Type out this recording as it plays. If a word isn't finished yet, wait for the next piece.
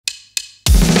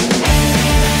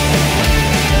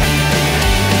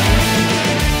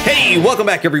Welcome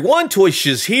back everyone,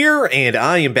 Toyshiz here, and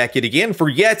I am back yet again for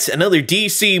yet another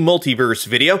DC Multiverse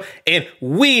video, and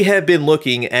we have been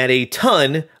looking at a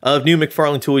ton of new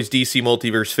McFarlane Toys DC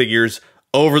Multiverse figures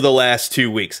over the last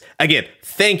 2 weeks. Again,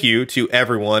 thank you to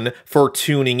everyone for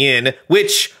tuning in,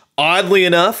 which, oddly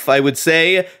enough, I would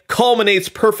say, culminates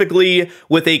perfectly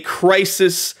with a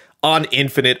Crisis on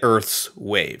Infinite Earths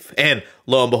wave. And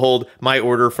lo and behold, my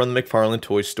order from the McFarlane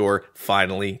Toy Store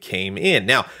finally came in.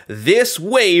 Now, this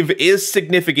wave is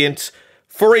significant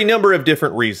for a number of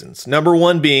different reasons. Number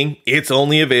one being, it's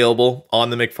only available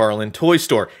on the McFarlane Toy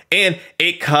Store. And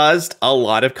it caused a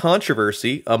lot of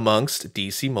controversy amongst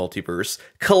DC Multiverse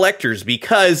collectors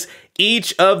because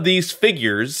each of these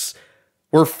figures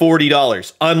were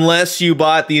 $40, unless you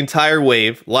bought the entire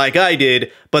wave, like I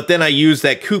did, but then I used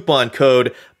that coupon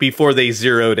code before they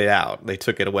zeroed it out. They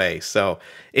took it away. So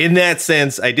in that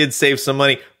sense, I did save some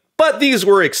money, but these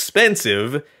were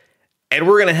expensive, and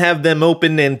we're gonna have them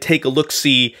open and take a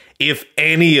look-see if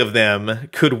any of them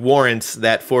could warrant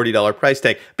that $40 price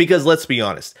tag. Because let's be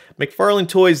honest, McFarlane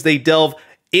Toys, they delve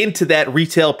into that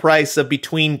retail price of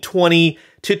between $20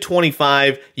 to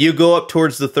 $25, you go up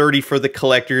towards the $30 for the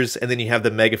collectors, and then you have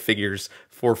the mega figures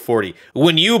for $40.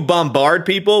 When you bombard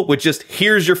people with just,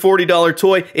 here's your $40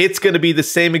 toy, it's going to be the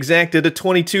same exact at a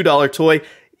 $22 toy.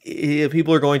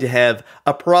 People are going to have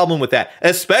a problem with that,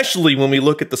 especially when we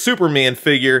look at the Superman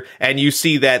figure, and you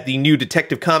see that the new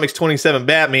Detective Comics 27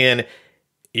 Batman,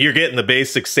 you're getting the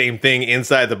basic same thing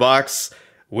inside the box,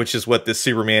 which is what this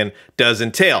Superman does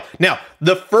entail. Now,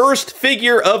 the first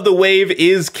figure of the wave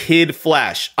is Kid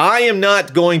Flash. I am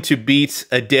not going to beat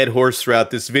a dead horse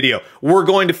throughout this video. We're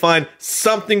going to find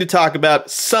something to talk about,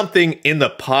 something in the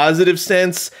positive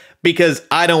sense, because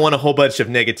I don't want a whole bunch of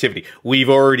negativity. We've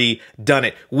already done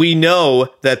it. We know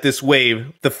that this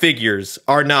wave, the figures,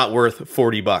 are not worth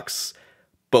 40 bucks.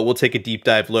 But we'll take a deep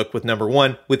dive look with number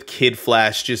one, with Kid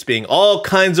Flash just being all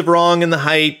kinds of wrong in the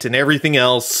height and everything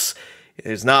else.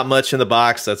 There's not much in the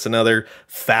box. That's another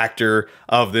factor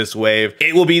of this wave.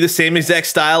 It will be the same exact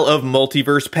style of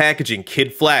multiverse packaging.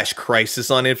 Kid Flash, Crisis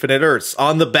on Infinite Earths.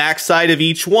 On the back side of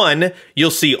each one,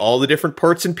 you'll see all the different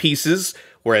parts and pieces,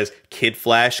 whereas Kid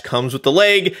Flash comes with the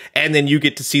leg, and then you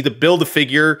get to see the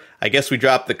Build-A-Figure. I guess we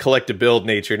dropped the collect-to-build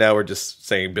nature. Now we're just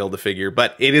saying Build-A-Figure,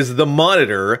 but it is the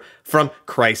Monitor from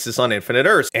Crisis on Infinite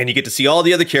Earths. And you get to see all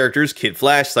the other characters, Kid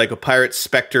Flash, Psycho Pirate,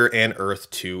 Spectre, and Earth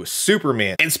 2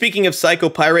 Superman. And speaking of Psycho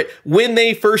Pirate, when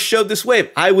they first showed this wave,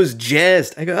 I was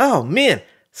jazzed. I go, oh man,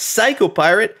 Psycho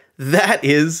Pirate, that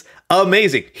is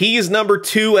amazing. He is number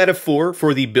 2 out of 4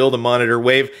 for the Build-A-Monitor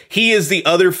wave. He is the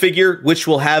other figure which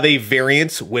will have a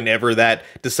variant whenever that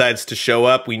decides to show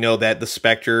up. We know that the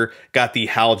Spectre got the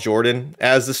Hal Jordan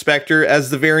as the Spectre as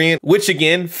the variant, which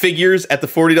again figures at the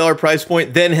 $40 price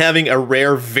point, then having a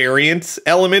rare variant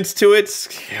element to it.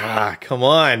 Ah, come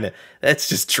on. That's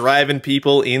just driving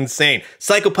people insane.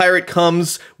 Psycho Pirate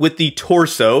comes with the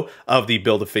torso of the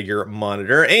Build-A-Figure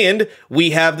Monitor, and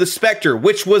we have the Spectre,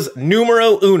 which was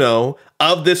numero uno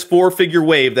of this 4-figure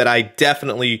wave that I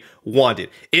definitely wanted.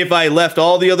 If I left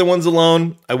all the other ones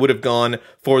alone, I would have gone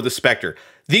for the Spectre.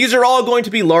 These are all going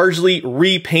to be largely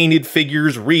repainted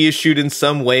figures, reissued in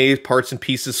some way, parts and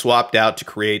pieces swapped out to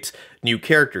create new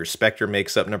characters. Spectre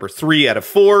makes up number 3 out of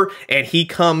 4, and he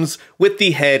comes with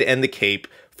the head and the cape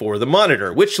for the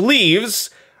Monitor, which leaves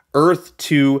Earth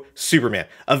 2 Superman.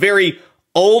 A very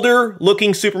older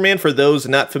looking Superman for those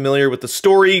not familiar with the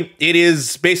story. It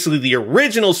is basically the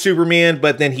original Superman,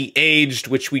 but then he aged,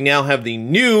 which we now have the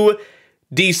new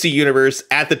DC Universe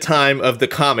at the time of the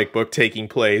comic book taking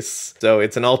place. So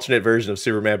it's an alternate version of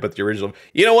Superman, but the original.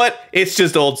 You know what? It's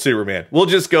just old Superman. We'll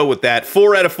just go with that.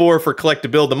 4 out of 4 for Collect to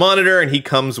Build the Monitor, and he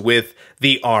comes with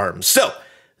the arms. So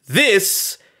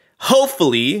this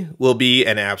hopefully will be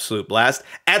an absolute blast.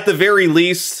 At the very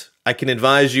least, I can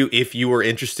advise you, if you are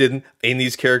interested in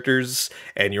these characters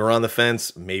and you're on the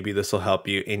fence, maybe this will help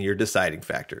you in your deciding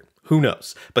factor. Who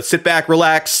knows? But sit back,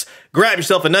 relax, grab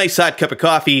yourself a nice hot cup of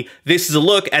coffee. This is a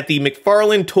look at the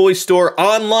McFarlane Toy Store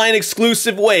online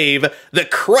exclusive wave, the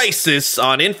Crisis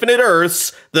on Infinite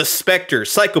Earths, the Spectre,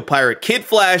 Psycho Pirate, Kid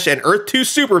Flash, and Earth 2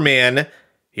 Superman.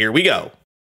 Here we go.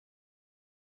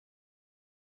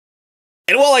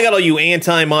 And while I got all you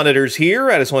anti-monitors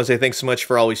here, I just want to say thanks so much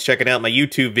for always checking out my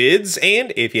YouTube vids,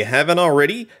 and if you haven't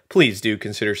already, please do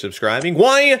consider subscribing.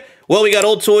 Why? Well, we got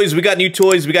old toys, we got new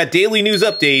toys, we got daily news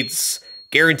updates.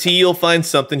 Guarantee you'll find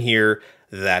something here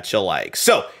that you'll like.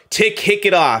 So, to kick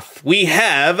it off, we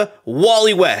have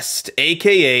Wally West,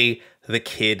 aka the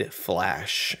Kid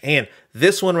Flash. And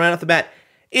this one right off the bat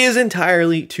is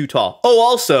entirely too tall. Oh,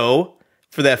 also,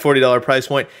 for that $40 price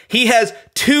point. He has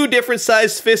 2 different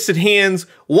sized fisted hands.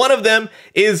 One of them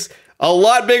is a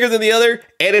lot bigger than the other,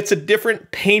 and it's a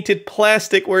different painted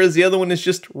plastic, whereas the other one is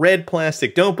just red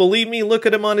plastic. Don't believe me? Look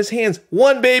at him on his hands.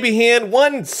 One baby hand,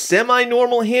 one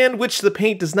semi-normal hand, which the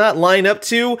paint does not line up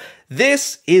to.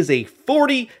 This is a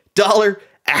 $40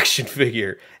 action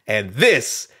figure, and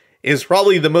this is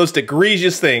probably the most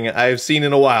egregious thing I've seen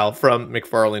in a while from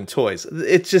McFarlane Toys.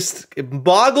 It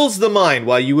boggles the mind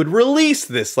why you would release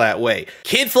this that way.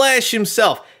 Kid Flash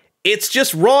himself, it's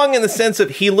just wrong in the sense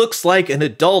of he looks like an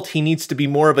adult. He needs to be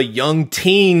more of a young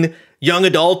teen, young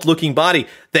adult looking body.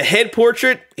 The head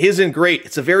portrait isn't great.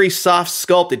 It's a very soft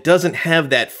sculpt. It doesn't have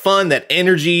that fun, that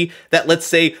energy that, let's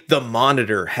say, the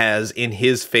Monitor has in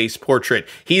his face portrait.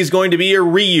 He's going to be a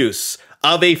reuse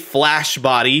of a Flash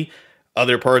body,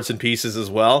 other parts and pieces as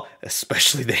well,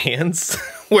 especially the hands,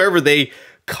 wherever they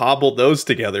cobbled those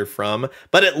together from.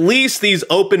 But at least these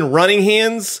open running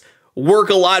hands work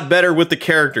a lot better with the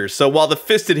characters. So while the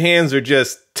fisted hands are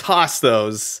just toss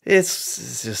those,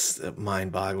 it's just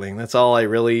mind-boggling. That's all I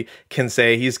really can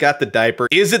say. He's got the diaper.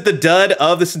 Is it the dud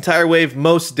of this entire wave?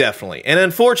 Most definitely. And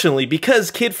unfortunately,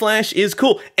 because Kid Flash is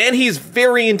cool and he's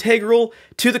very integral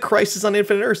to the Crisis on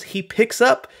Infinite Earths, he picks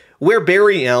up where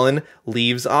Barry Allen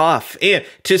leaves off. And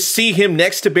to see him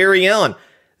next to Barry Allen,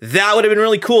 that would have been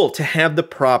really cool to have the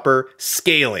proper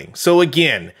scaling. So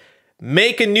again,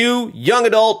 make a new young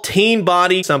adult teen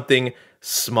body, something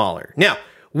smaller. Now,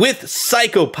 with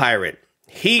Psycho Pirate,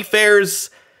 he fares,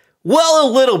 well,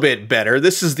 a little bit better.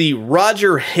 This is the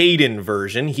Roger Hayden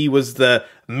version. He was the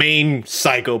main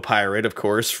Psycho Pirate, of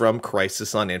course, from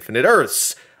Crisis on Infinite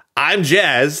Earths. I'm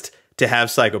jazzed to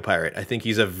have Psycho Pirate. I think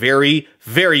he's a very,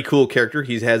 very cool character.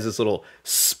 He has this little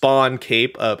Spawn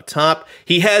cape up top.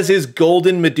 He has his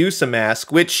golden Medusa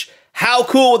mask, which, how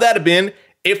cool would that have been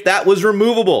if that was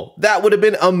removable? That would have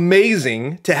been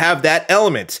amazing to have that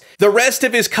element. The rest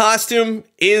of his costume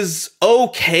is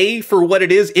okay for what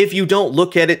it is if you don't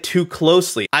look at it too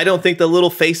closely. I don't think the little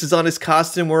faces on his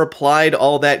costume were applied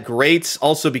all that great,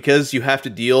 also because you have to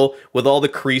deal with all the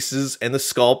creases and the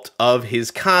sculpt of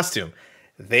his costume.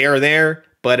 They are there,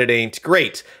 but it ain't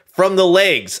great. From the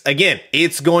legs, again,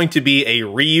 it's going to be a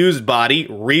reused body,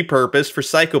 repurposed for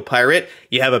Psycho Pirate.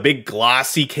 You have a big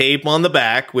glossy cape on the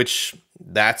back, which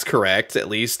that's correct, at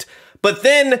least. But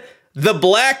then the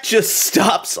black just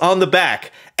stops on the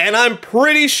back. And I'm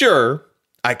pretty sure,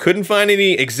 I couldn't find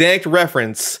any exact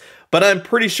reference, but I'm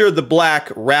pretty sure the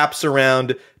black wraps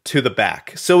around to the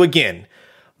back. So again,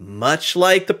 much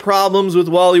like the problems with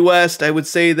Wally West, I would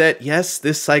say that, yes,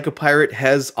 this Psycho Pirate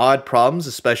has odd problems,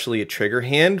 especially a trigger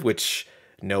hand, which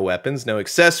no weapons, no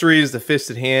accessories. The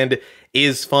fisted hand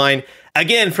is fine.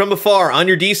 Again, from afar, on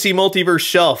your DC Multiverse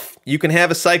shelf, you can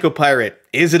have a Psycho Pirate.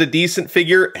 Is it a decent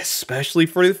figure, especially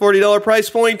for the $40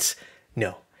 price point?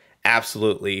 No,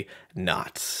 absolutely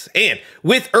not. And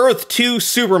with Earth 2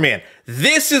 Superman,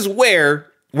 this is where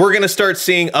we're going to start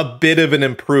seeing a bit of an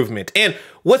improvement. And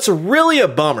what's really a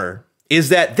bummer is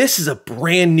that this is a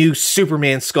brand new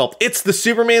Superman sculpt. It's the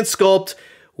Superman sculpt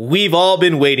we've all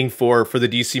been waiting for the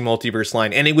DC Multiverse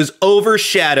line, and it was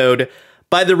overshadowed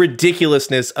by the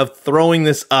ridiculousness of throwing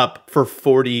this up for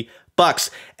 $40.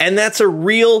 And that's a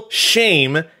real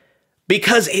shame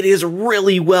because it is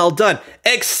really well done,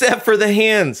 except for the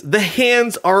hands. The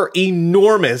hands are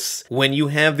enormous when you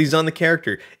have these on the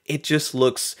character. It just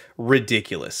looks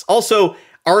ridiculous. Also,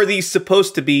 are these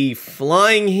supposed to be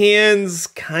flying hands?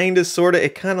 Kinda, sorta.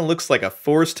 It kind of looks like a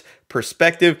forced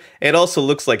perspective. It also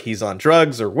looks like he's on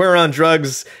drugs or we're on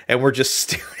drugs and we're just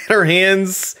staring at our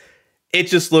hands. It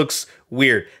just looks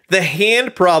weird. The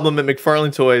hand problem at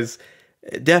McFarlane Toys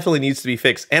definitely needs to be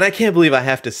fixed. And I can't believe I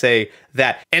have to say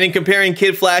that. And in comparing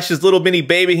Kid Flash's little mini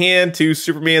baby hand to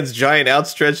Superman's giant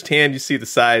outstretched hand, you see the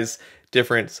size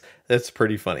difference. That's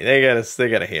pretty funny. They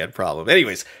got a hand problem.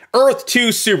 Anyways, Earth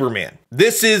 2 Superman.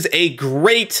 This is a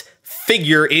great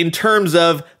figure in terms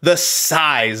of the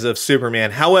size of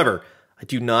Superman. However, I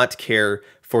do not care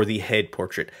for the head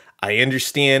portrait. I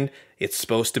understand it's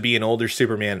supposed to be an older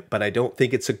Superman, but I don't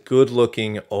think it's a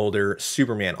good-looking older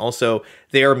Superman. Also,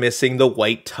 they are missing the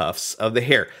white tufts of the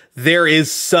hair. There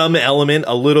is some element,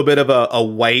 a little bit of a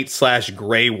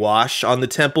white/gray wash on the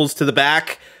temples to the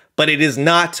back, but it is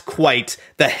not quite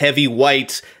the heavy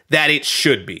white that it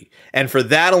should be. And for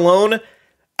that alone,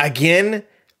 again,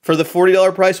 for the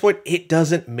 $40 price point, it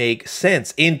doesn't make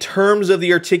sense. In terms of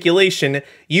the articulation,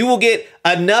 you will get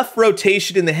enough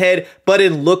rotation in the head, but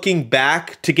in looking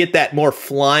back to get that more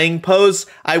flying pose,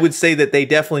 I would say that they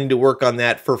definitely need to work on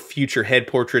that for future head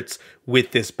portraits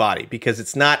with this body, because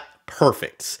it's not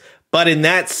perfect. But in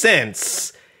that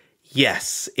sense,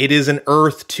 yes, it is an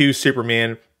Earth 2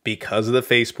 Superman because of the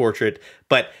face portrait,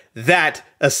 but that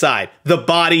aside, the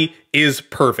body is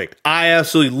perfect. I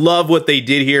absolutely love what they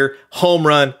did here. Home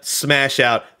run, smash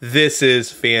out. This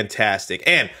is fantastic.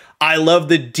 And I love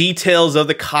the details of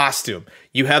the costume.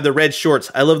 You have the red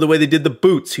shorts. I love the way they did the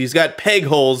boots. He's got peg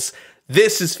holes.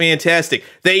 This is fantastic.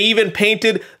 They even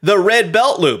painted the red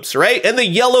belt loops, right? And the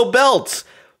yellow belts.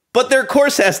 But there, of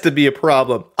course, has to be a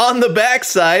problem. On the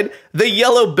backside, the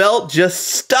yellow belt just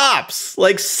stops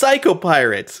like Psycho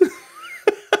Pirates.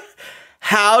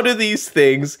 How do these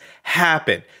things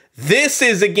happen? This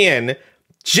is, again,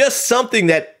 just something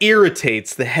that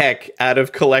irritates the heck out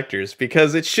of collectors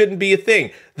because it shouldn't be a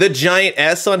thing. The giant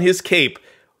S on his cape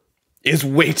is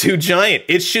way too giant.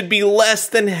 It should be less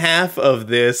than half of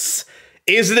this.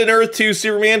 Is it an Earth 2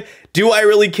 Superman? Do I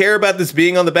really care about this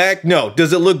being on the back? No.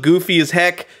 Does it look goofy as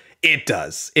heck? It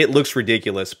does. It looks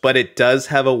ridiculous, but it does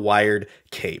have a wired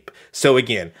cape. So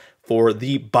again, for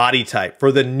the body type,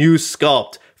 for the new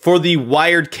sculpt, for the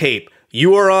wired cape,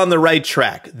 you are on the right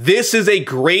track. This is a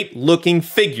great looking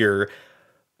figure,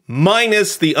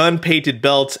 minus the unpainted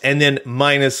belts and then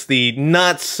minus the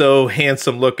not so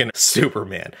handsome looking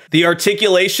Superman. The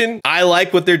articulation, I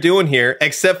like what they're doing here,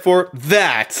 except for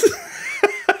that.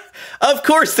 Of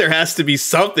course there has to be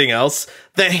something else.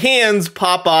 The hands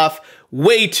pop off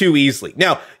way too easily.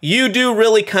 Now, you do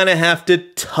really kind of have to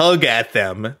tug at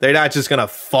them. They're not just going to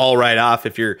fall right off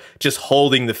if you're just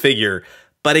holding the figure.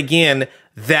 But again,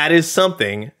 that is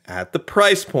something at the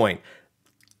price point.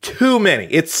 Too many.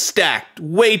 It's stacked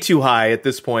way too high at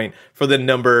this point for the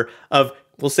number of,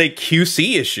 we'll say,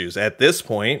 QC issues at this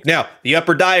point. Now, the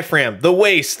upper diaphragm, the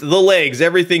waist, the legs,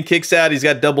 everything kicks out. He's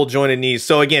got double jointed knees.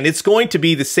 So again, it's going to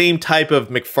be the same type of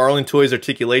McFarlane Toys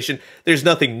articulation. There's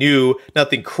nothing new,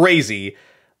 nothing crazy.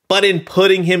 But in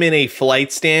putting him in a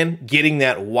flight stand, getting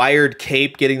that wired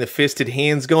cape, getting the fisted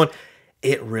hands going,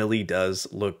 it really does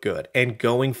look good. And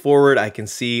going forward, I can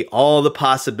see all the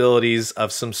possibilities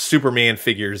of some Superman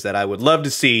figures that I would love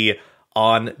to see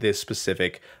on this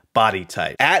specific body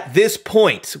type. At this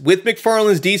point, with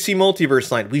McFarlane's DC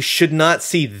Multiverse line, we should not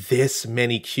see this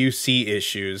many QC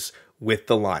issues with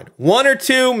the line. One or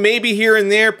two, maybe here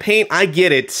and there, paint, I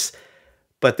get it,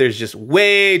 but there's just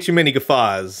way too many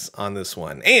guffaws on this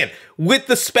one. And with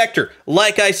the Spectre,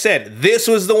 like I said, this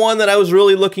was the one that I was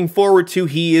really looking forward to.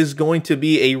 He is going to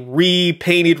be a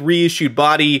repainted, reissued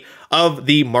body of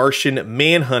the Martian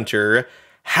Manhunter.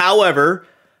 However,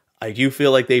 I do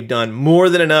feel like they've done more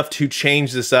than enough to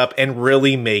change this up and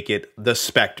really make it the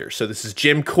Spectre. So this is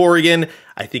Jim Corrigan.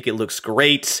 I think it looks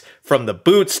great. From the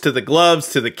boots to the gloves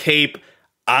to the cape,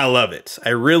 I love it. I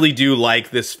really do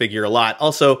like this figure a lot.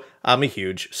 Also, I'm a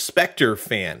huge Spectre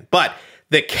fan. But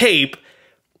the cape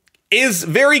is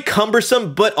very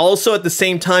cumbersome, but also at the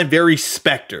same time very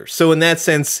Spectre. So in that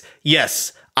sense,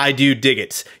 yes, I do dig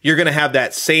it. You're going to have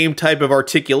that same type of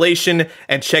articulation.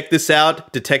 And check this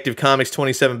out, Detective Comics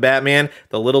 27 Batman,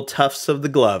 the little tufts of the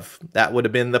glove. That would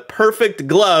have been the perfect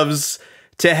gloves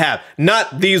to have.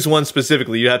 Not these ones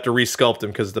specifically. You have to resculpt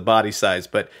them because of the body size,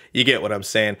 but you get what I'm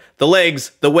saying. The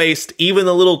legs, the waist, even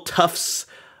the little tufts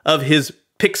of his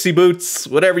pixie boots,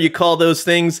 whatever you call those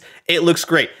things, it looks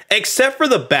great. Except for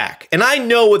the back. And I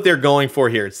know what they're going for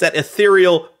here. It's that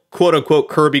ethereal, quote-unquote,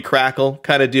 Kirby Crackle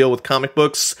kind of deal with comic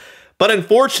books. But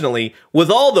unfortunately, with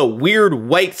all the weird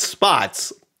white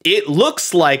spots, it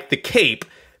looks like the cape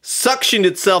suctioned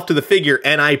itself to the figure,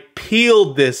 and I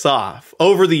peeled this off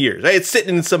over the years. It's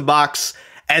sitting in some box,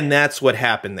 and that's what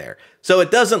happened there. So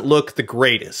it doesn't look the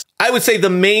greatest. I would say the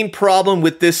main problem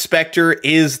with this Spectre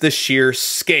is the sheer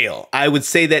scale. I would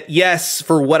say that, yes,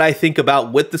 for what I think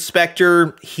about with the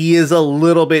Spectre, he is a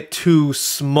little bit too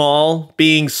small.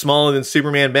 Being smaller than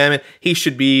Superman, Batman, he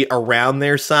should be around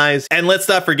their size. And let's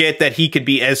not forget that he could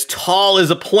be as tall as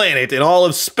a planet in all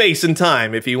of space and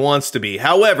time if he wants to be.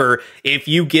 However, if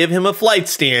you give him a flight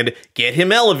stand, get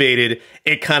him elevated,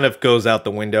 it kind of goes out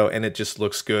the window and it just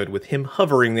looks good with him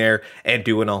hovering there and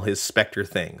doing all his Spectre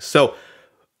things. So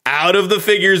out of the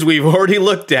figures we've already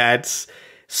looked at,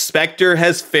 Spectre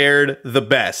has fared the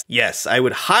best. Yes, I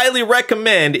would highly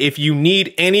recommend if you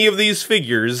need any of these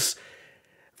figures,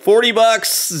 40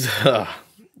 bucks.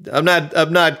 I'm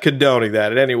not condoning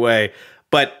that in any way,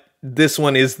 but this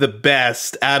one is the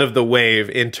best out of the wave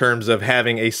in terms of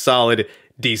having a solid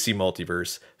DC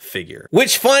Multiverse figure.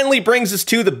 Which finally brings us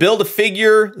to the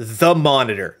Build-A-Figure, the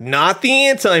Monitor. Not the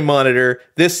Anti-Monitor,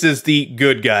 this is the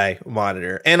good guy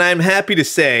Monitor. And I'm happy to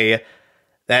say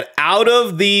that out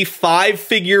of the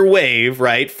 5-figure wave,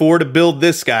 right, 4 to build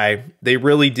this guy, they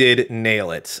really did nail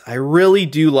it. I really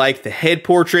do like the head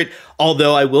portrait,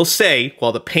 although I will say,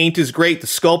 while the paint is great, the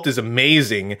sculpt is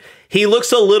amazing, he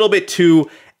looks a little bit too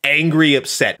angry,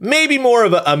 upset. Maybe more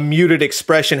of a muted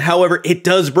expression. However, it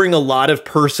does bring a lot of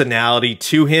personality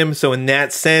to him. So in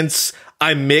that sense,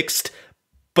 I'm mixed,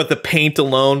 but the paint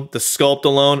alone, the sculpt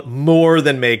alone, more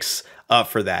than makes up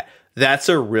for that. That's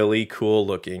a really cool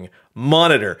looking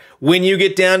Monitor. When you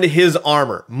get down to his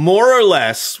armor, more or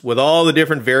less, with all the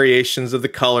different variations of the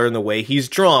color and the way he's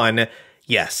drawn,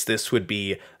 yes, this would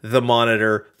be the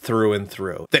Monitor through and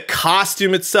through. The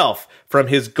costume itself, from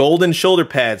his golden shoulder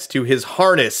pads to his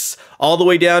harness, all the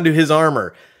way down to his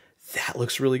armor, that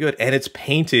looks really good, and it's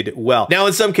painted well. Now,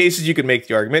 in some cases, you could make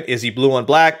the argument, is he blue on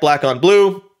black, black on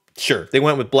blue? Sure, they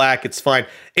went with black, it's fine.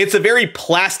 It's a very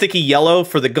plasticky yellow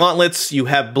for the gauntlets. You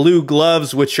have blue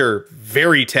gloves, which are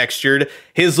very textured.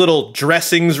 His little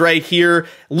dressings right here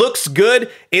looks good.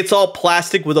 It's all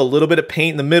plastic with a little bit of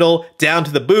paint in the middle, down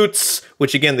to the boots,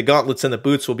 which again, the gauntlets and the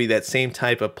boots will be that same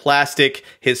type of plastic.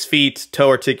 His feet, toe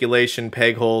articulation,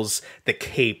 peg holes, the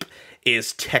cape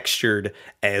is textured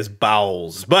as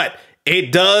bowels. But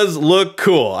it does look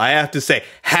cool, I have to say.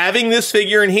 Having this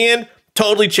figure in hand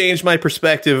totally changed my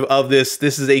perspective of this.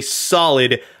 This is a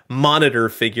solid Monitor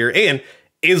figure and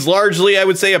is largely, I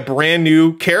would say, a brand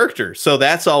new character. So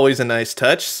that's always a nice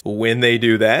touch when they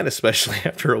do that, especially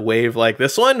after a wave like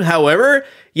this one. However,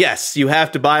 yes, you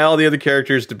have to buy all the other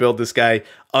characters to build this guy,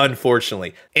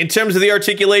 unfortunately. In terms of the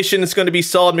articulation, it's going to be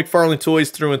solid McFarlane toys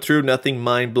through and through, nothing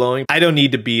mind-blowing. I don't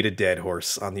need to beat a dead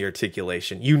horse on the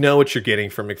articulation. You know what you're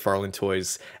getting from McFarlane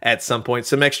toys at some point.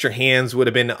 Some extra hands would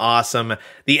have been awesome.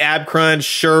 The ab crunch,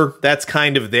 sure, that's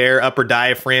kind of there. Upper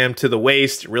diaphragm to the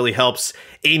waist really helps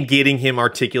in getting him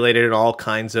articulated in all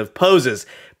kinds of poses.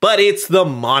 But it's the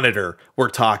Monitor we're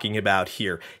talking about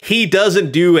here. He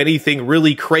doesn't do anything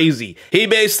really crazy. He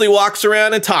basically walks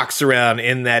around and talks around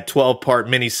in that 12-part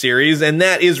miniseries, and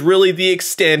that is really the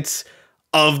extent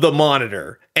of the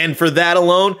Monitor. And for that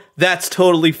alone, that's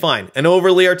totally fine. An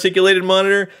overly articulated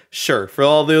Monitor, sure, for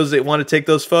all those that want to take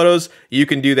those photos, you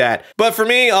can do that. But for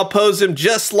me, I'll pose him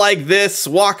just like this,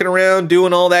 walking around,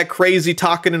 doing all that crazy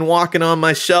talking and walking on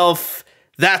my shelf.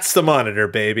 That's the Monitor,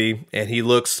 baby, and he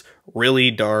looks really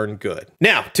darn good.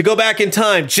 Now, to go back in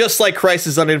time, just like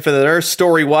Crisis on Infinite Earth,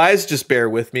 story-wise, just bear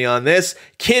with me on this,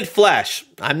 Kid Flash,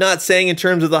 I'm not saying in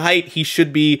terms of the height, he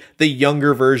should be the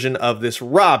younger version of this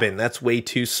Robin. That's way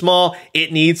too small.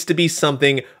 It needs to be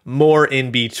something more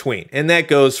in between, and that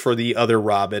goes for the other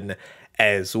Robin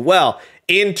as well.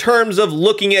 In terms of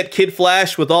looking at Kid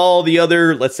Flash with all the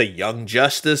other, let's say, Young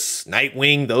Justice,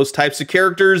 Nightwing, those types of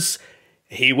characters,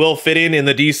 he will fit in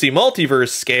the DC Multiverse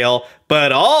scale,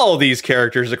 but all these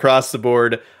characters across the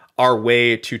board are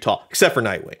way too tall, except for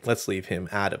Nightwing. Let's leave him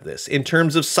out of this. In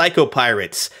terms of Psycho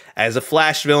Pirates, as a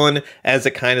Flash villain, as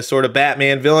a kind of sort of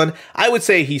Batman villain, I would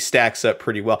say he stacks up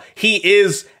pretty well. He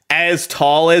is as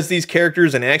tall as these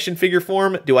characters in action figure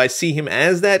form. Do I see him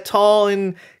as that tall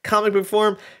in comic book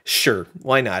form? Sure,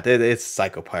 why not? It's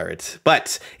Psycho Pirates.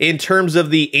 But in terms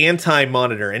of the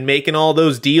anti-Monitor and making all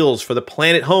those deals for the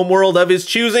planet homeworld of his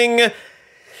choosing,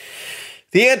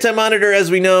 the anti-Monitor, as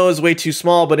we know, is way too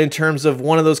small, but in terms of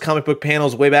one of those comic book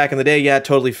panels way back in the day, yeah, it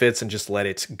totally fits and just let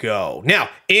it go. Now,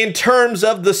 in terms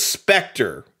of the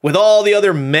Spectre, with all the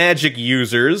other magic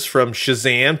users, from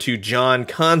Shazam to John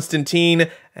Constantine,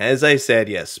 as I said,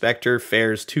 yes, Spectre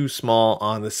fares too small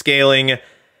on the scaling,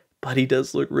 but he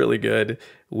does look really good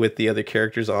with the other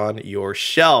characters on your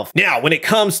shelf. Now, when it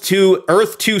comes to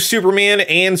Earth 2 Superman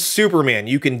and Superman,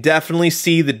 you can definitely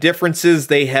see the differences.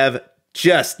 They have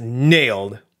just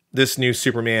nailed this new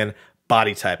Superman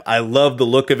body type. I love the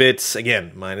look of it.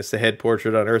 Again, minus the head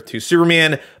portrait on Earth 2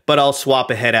 Superman, but I'll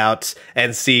swap a head out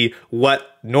and see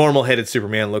what normal headed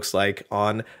Superman looks like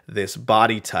on this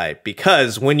body type.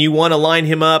 Because when you want to line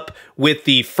him up with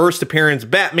the first appearance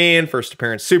Batman, first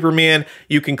appearance Superman,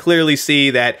 you can clearly see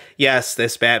that, yes,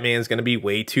 this Batman is going to be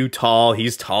way too tall.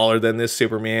 He's taller than this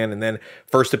Superman. And then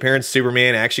first appearance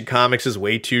Superman, Action Comics, is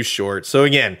way too short. So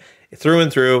again, through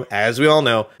and through, as we all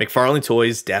know, McFarlane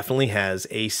Toys definitely has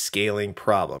a scaling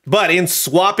problem. But in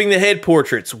swapping the head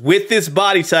portraits with this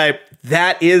body type,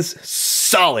 that is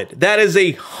solid. That is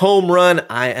a home run.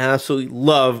 I absolutely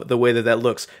love the way that that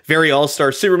looks. Very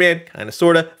All-Star Superman, kind of,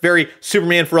 sort of. Very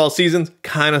Superman for all seasons,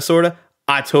 kind of, sort of.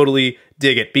 I totally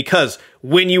dig it. Because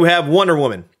when you have Wonder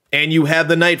Woman, and you have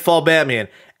the Nightfall Batman,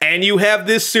 and you have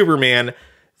this Superman,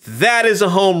 that is a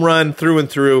home run through and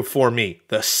through for me.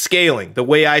 The scaling, the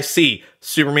way I see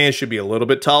Superman should be a little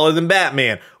bit taller than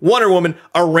Batman. Wonder Woman,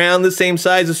 around the same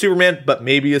size as Superman, but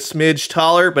maybe a smidge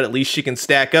taller, but at least she can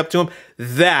stack up to him.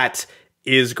 That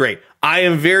is great. I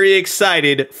am very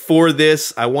excited for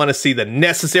this. I want to see the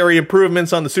necessary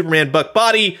improvements on the Superman buck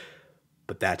body,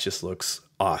 but that just looks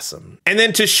awesome. And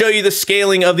then to show you the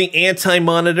scaling of the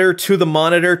Anti-Monitor to the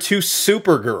Monitor to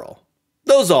Supergirl.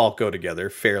 Those all go together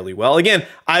fairly well. Again,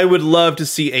 I would love to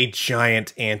see a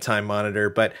giant Anti-Monitor,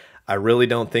 but I really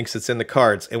don't think it's in the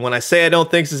cards. And when I say I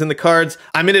don't think it's in the cards,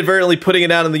 I'm inadvertently putting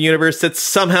it out in the universe that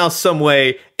somehow, some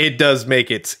way, it does make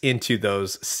it into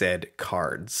those said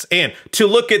cards. And to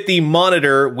look at the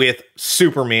Monitor with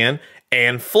Superman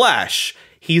and Flash,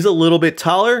 he's a little bit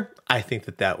taller. I think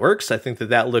that that works. I think that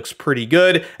that looks pretty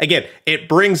good. Again, it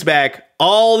brings back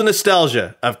all the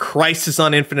nostalgia of Crisis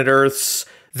on Infinite Earths.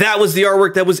 That was the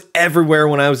artwork that was everywhere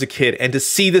when I was a kid. And to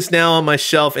see this now on my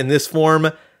shelf in this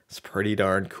form, it's pretty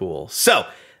darn cool. So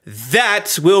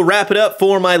that will wrap it up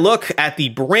for my look at the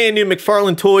brand new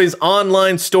McFarlane Toys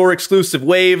online store exclusive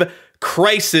wave,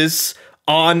 Crisis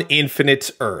on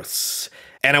Infinite Earths.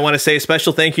 And I want to say a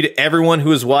special thank you to everyone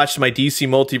who has watched my DC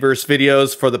Multiverse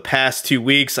videos for the past 2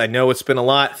 weeks. I know it's been a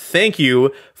lot. Thank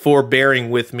you for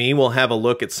bearing with me. We'll have a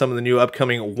look at some of the new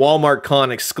upcoming Walmart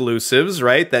Con exclusives,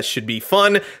 right? That should be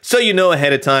fun, so you know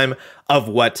ahead of time of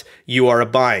what you are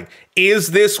buying.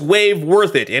 Is this wave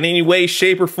worth it in any way,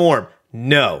 shape, or form?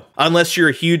 No. Unless you're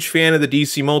a huge fan of the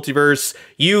DC Multiverse,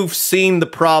 you've seen the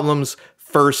problems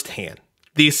firsthand.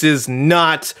 This is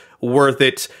not worth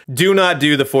it. Do not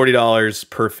do the $40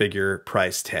 per figure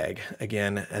price tag.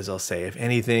 Again, as I'll say, if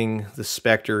anything, the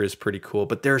Spectre is pretty cool,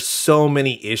 but there's so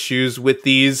many issues with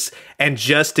these, and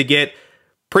just to get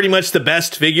pretty much the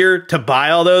best figure to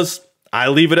buy all those, I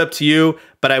leave it up to you,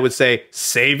 but I would say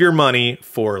save your money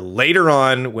for later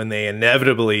on when they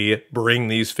inevitably bring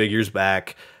these figures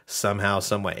back somehow,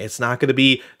 some way. It's not going to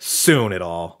be soon at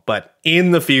all, but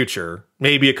in the future,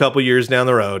 maybe a couple years down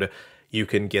the road, you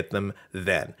can get them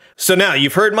then. So now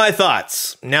you've heard my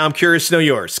thoughts. Now I'm curious to know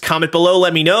yours. Comment below,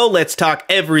 let me know. Let's talk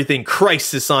everything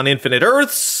Crisis on Infinite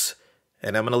Earths.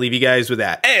 And I'm going to leave you guys with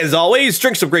that. As always,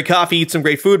 drink some great coffee, eat some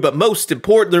great food, but most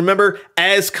importantly, remember,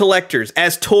 as collectors,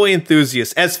 as toy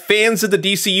enthusiasts, as fans of the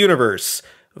DC Universe,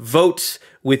 vote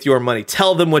with your money.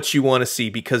 Tell them what you want to see,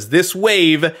 because this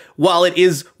wave, while it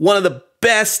is one of the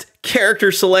best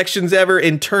character selections ever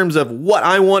in terms of what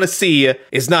I want to see,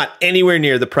 is not anywhere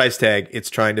near the price tag it's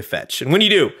trying to fetch. And when you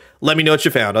do, let me know what you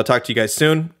found. I'll talk to you guys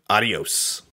soon.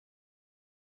 Adios.